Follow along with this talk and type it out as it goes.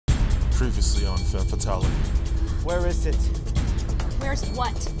Previously on Femme Fatality. Where is it? Where's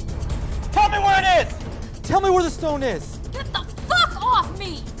what? Tell me where it is! Tell me where the stone is! Get the fuck off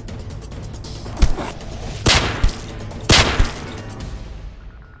me!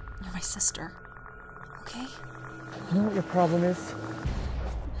 You're my sister, okay? You know what your problem is?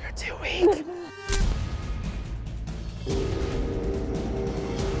 You're too weak.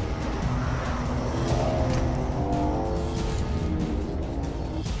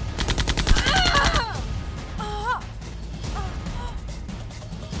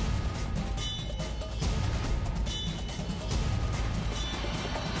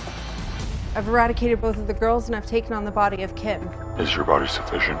 I've eradicated both of the girls and I've taken on the body of Kim. Is your body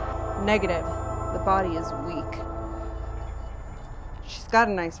sufficient? Negative. The body is weak. She's got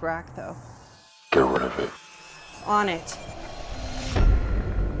a nice rack, though. Get rid of it. On it.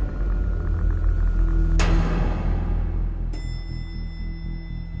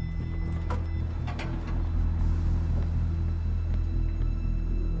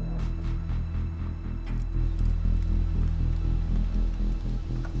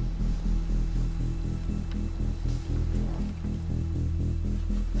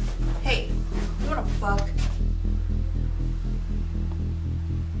 Hey, you wanna fuck?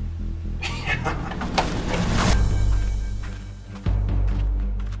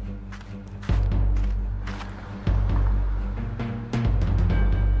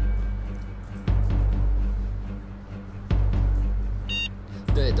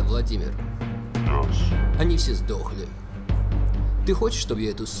 Да, это Владимир. Yes. Они все сдохли. Ты хочешь, чтобы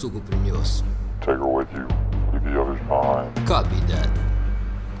я эту суку принес? Take her with you. Leave the others behind. Copy that.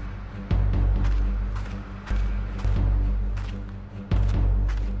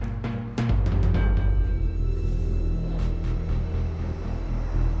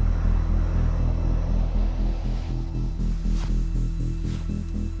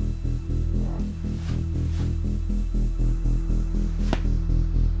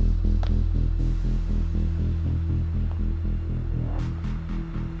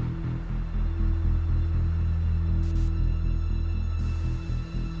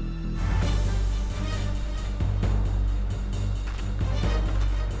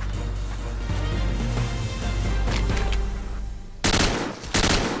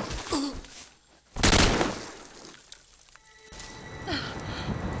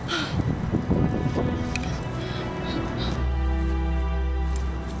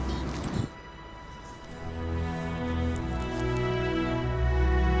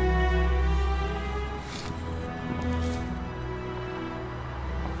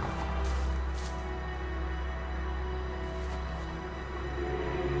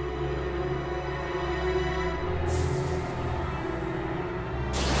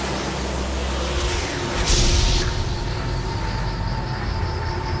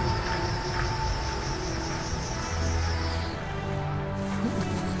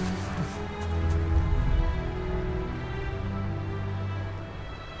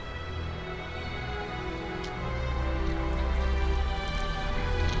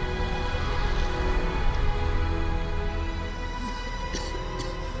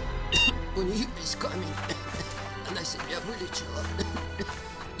 У нее есть камень. Она себя вылечила.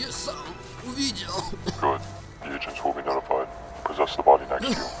 Я сам увидел. Good. The agents will be notified. Possess the body next to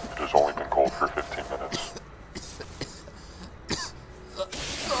you. It has only been cold for 15 minutes.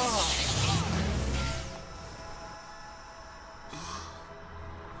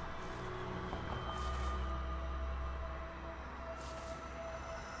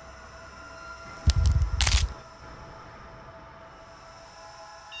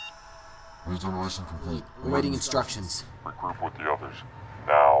 Regeneration complete. Awaiting instructions. Regroup with the others.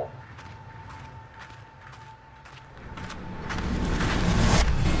 Now.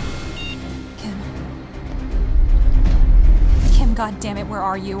 Kim, goddammit, where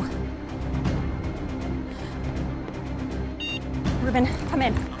are you? Ruben, come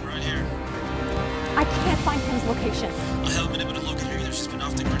in. I'm right here. I can't find Kim's location. I haven't been able to locate her either. She's been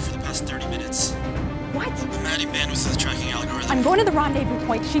off the grid for the past 30 minutes. What? The Maddie band was the tracking algorithm. I'm going to the rendezvous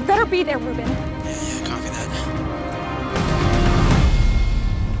point. She better be there, Ruben. Yeah, copy that.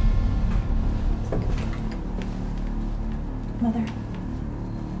 Mother.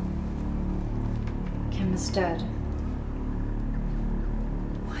 Kim is dead.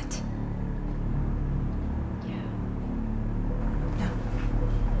 What?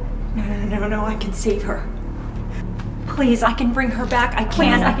 Yeah. No, I can save her. Please, I can bring her back. I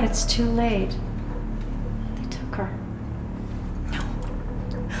Please, can. It's too late. They took her. No.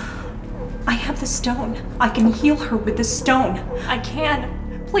 I have the stone. I can heal her with the stone. I can.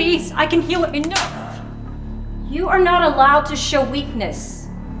 Please, I can heal her. Enough. You are not allowed to show weakness.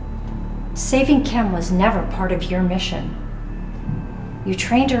 Saving Kim was never part of your mission. You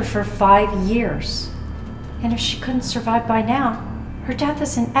trained her for 5 years. And if she couldn't survive by now, her death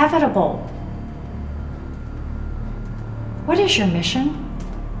is inevitable. What is your mission?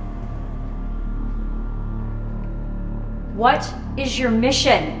 What is your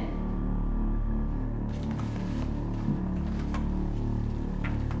mission?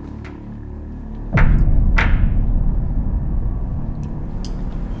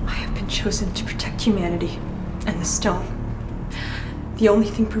 I have been chosen to protect humanity and the stone. The only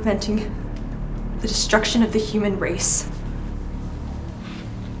thing preventing the destruction of the human race.